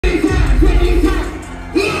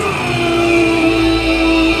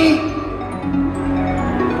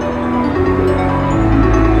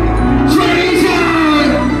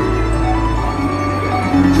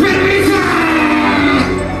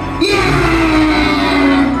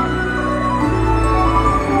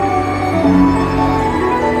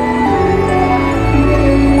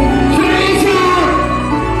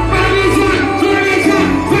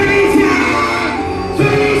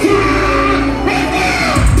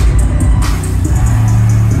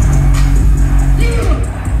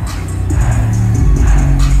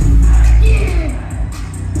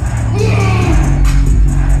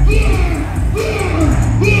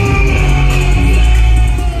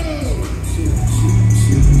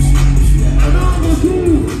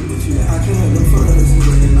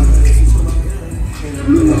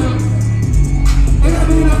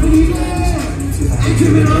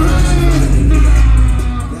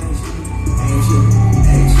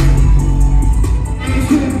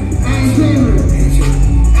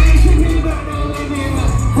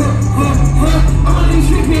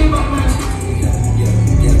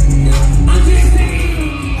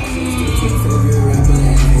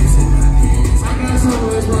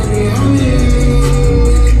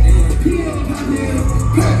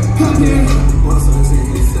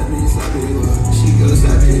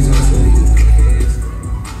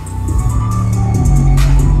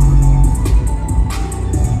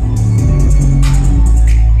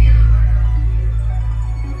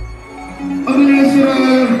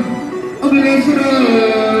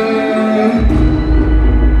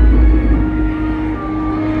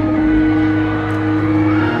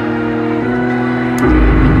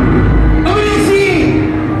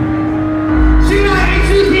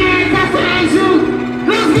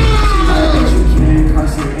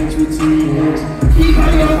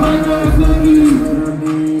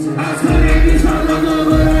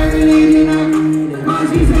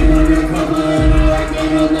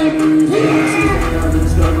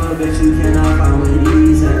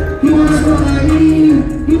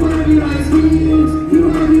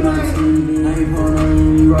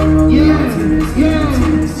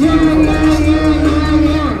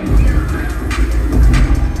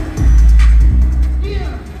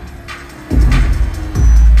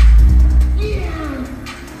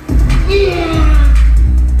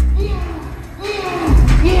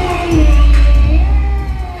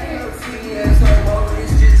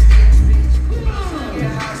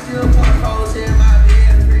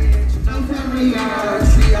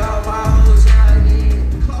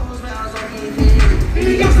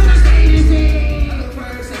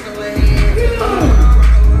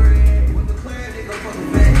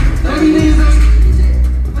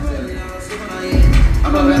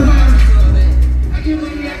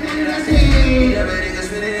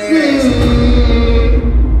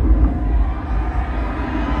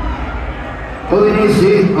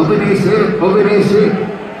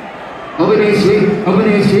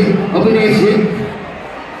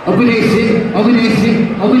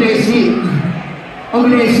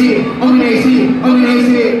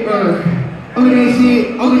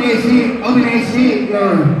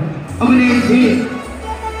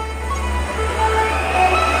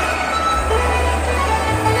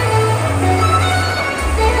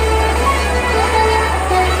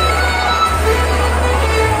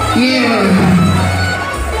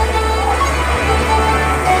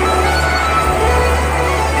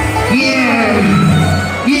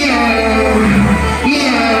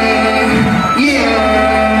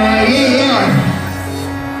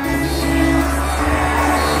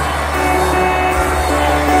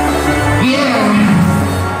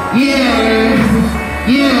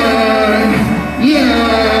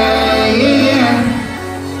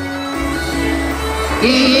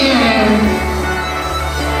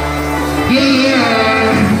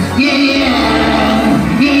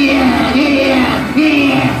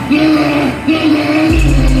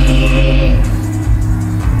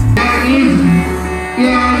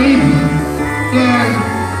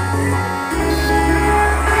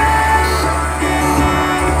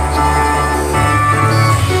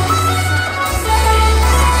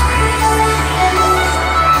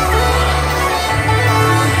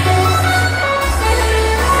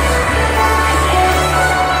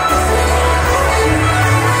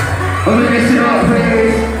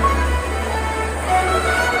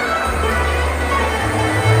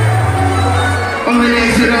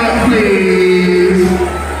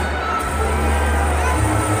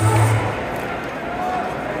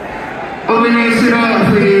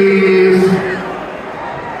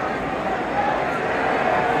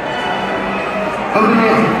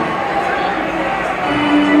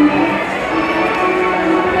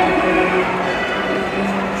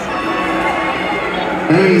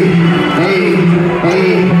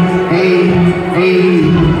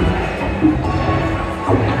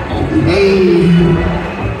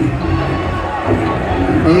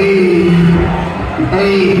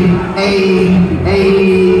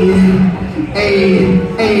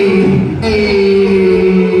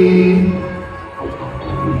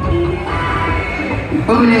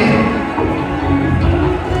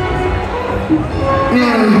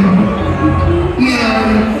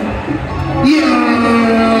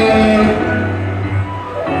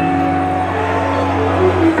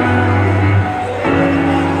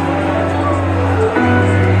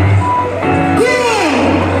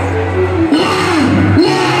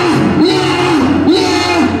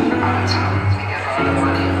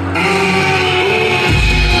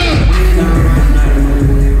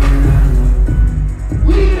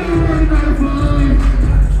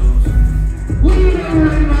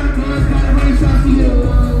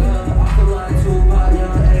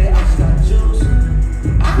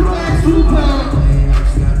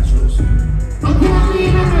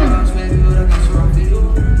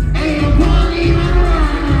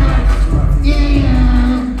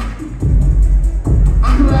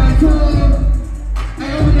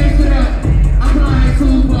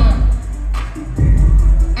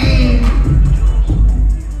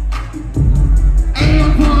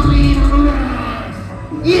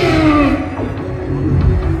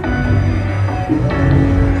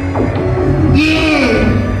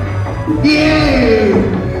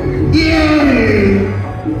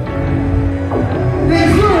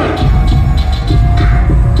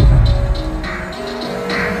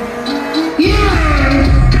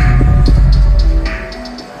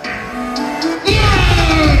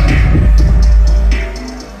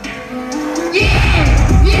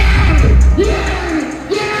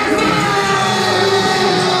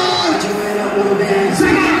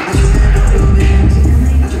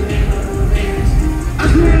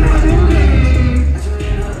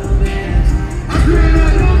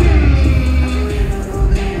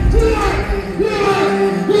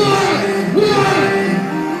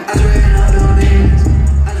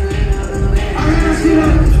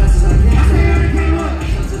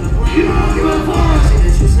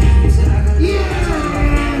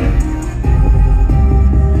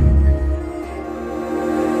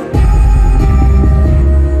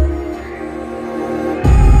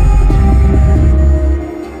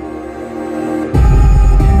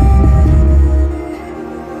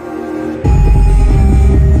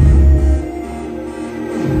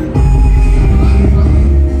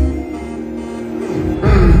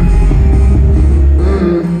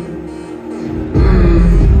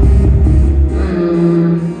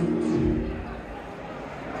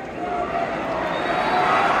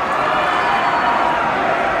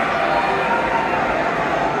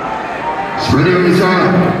Ready when you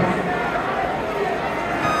start.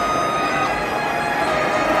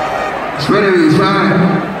 Ready when you start.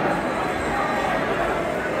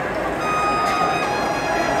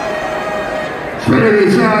 Ready when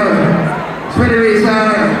you start. Ready when you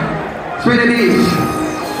start. Ready this.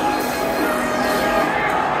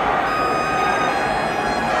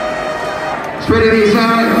 Ready when you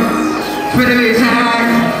start. Ready when you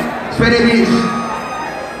start. Ready this.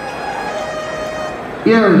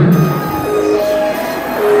 Yeah.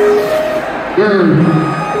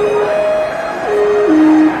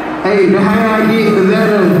 Hey, the higher I get, the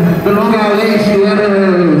better. The longer I lace, the better.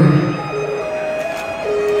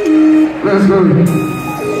 Let's go.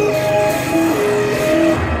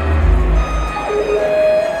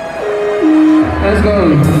 Let's go.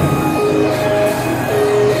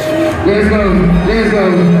 Let's go. Let's go.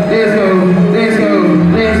 Let's go. Let's go.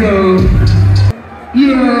 Let's go.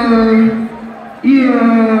 Yeah.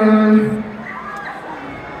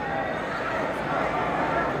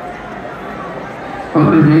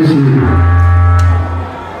 Oh, this is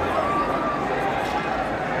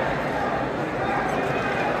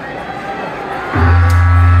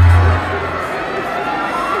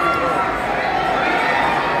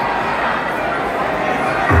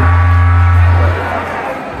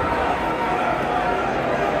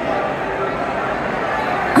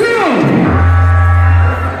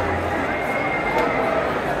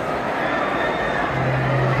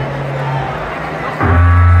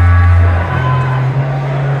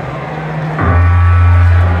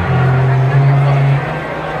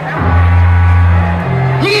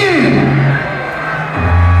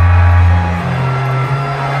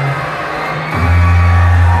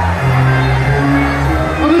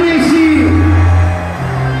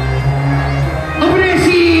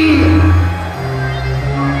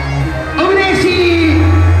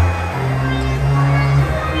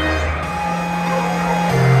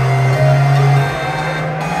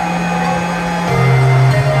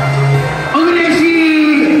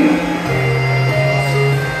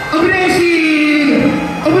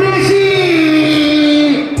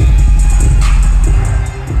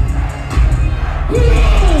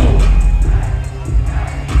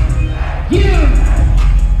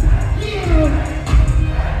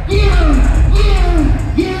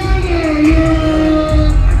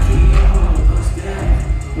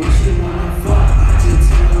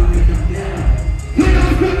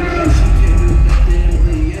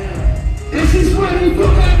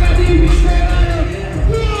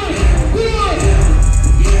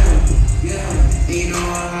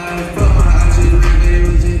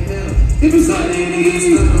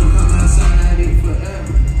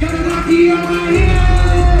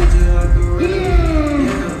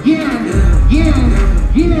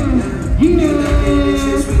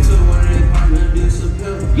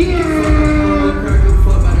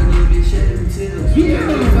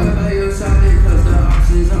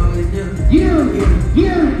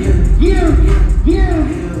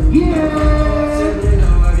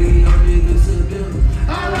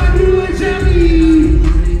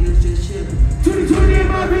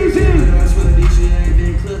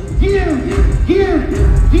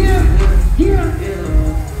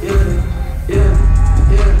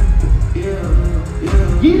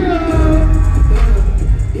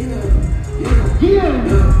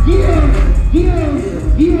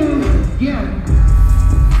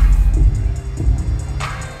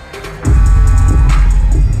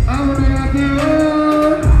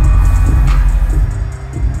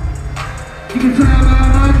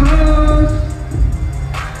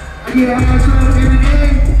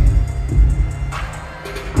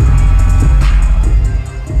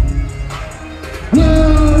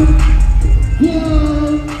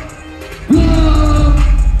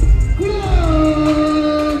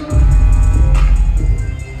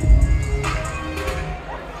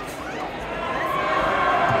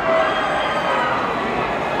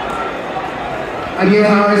I get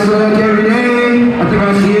high as fuck every day. I think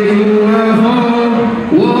I see it in you at home.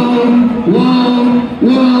 Whoa, whoa,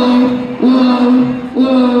 whoa, whoa,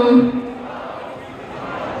 whoa.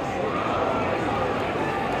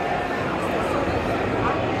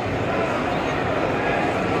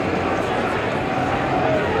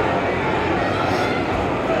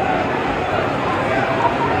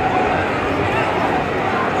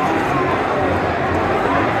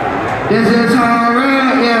 This is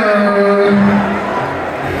alright, yeah.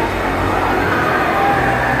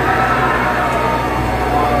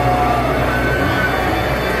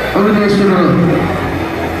 Open this shit up.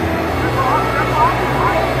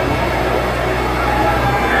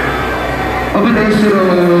 Open that shit up.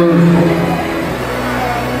 Yeah. Yeah. Yeah. Yeah. Yeah. Yeah. Yeah. Yeah. Yeah. Yeah. Yeah. Yeah. Yeah. Yeah. Yeah. Yeah. Yeah. Yeah. Yeah. Yeah. Yeah. Yeah. Yeah.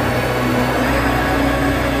 'Cause I see it in you at home.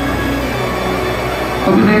 Whoa, whoa, whoa, whoa, whoa, whoa.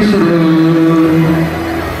 Open that shit up.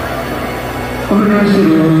 Open that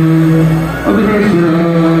shit up. Open that shit up.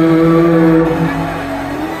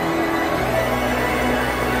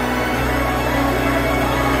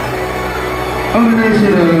 Open that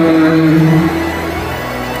shit up.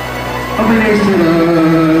 Open that shit up.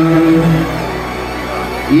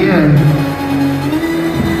 Yeah.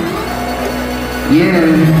 Yeah.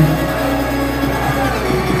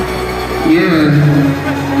 Yeah.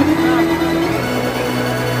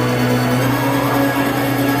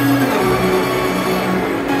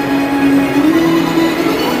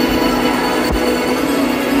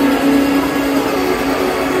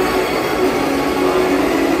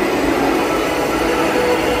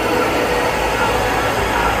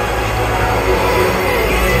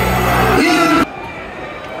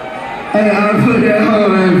 Hey, I put that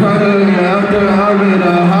hoe in front of me after I made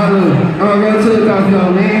a hollow. I'm gonna took off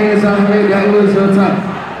your mans, I heard that was your top.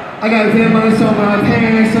 I got pimps on my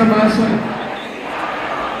pants, on my shirt.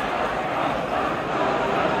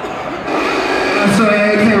 I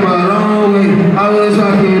swear it came a long way. I was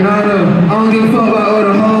rocking out of. I don't give a fuck about what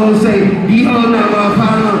the hoes say. These hoes not my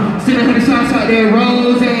problem. Sitting 100 shots out there,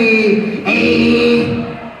 rose, ayy.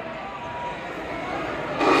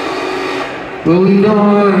 What we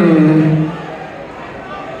doing?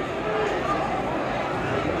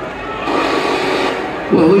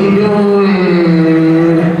 What we doing?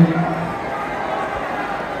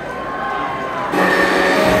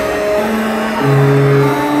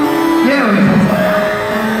 Yeah.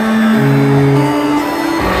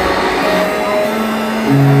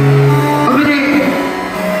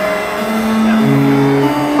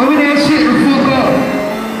 Over there, shit the fuck up.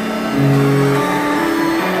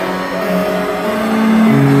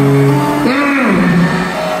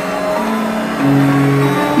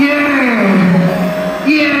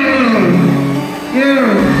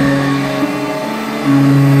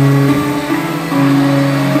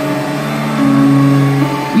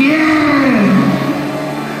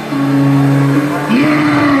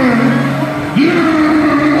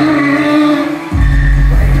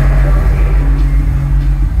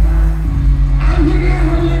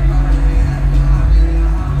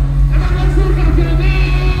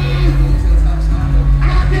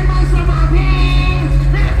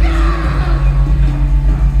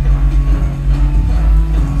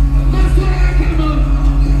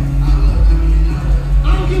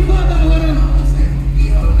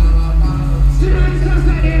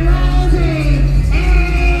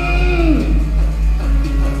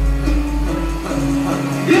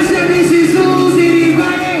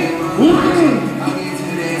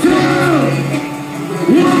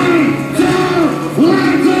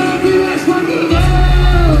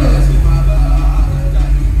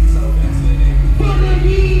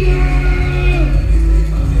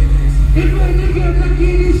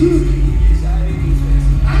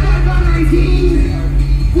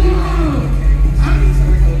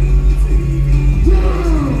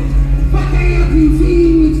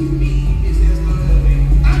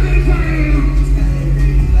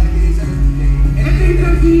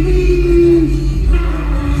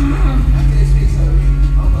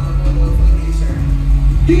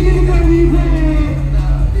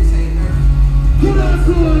 Pull up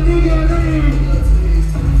to a nigga.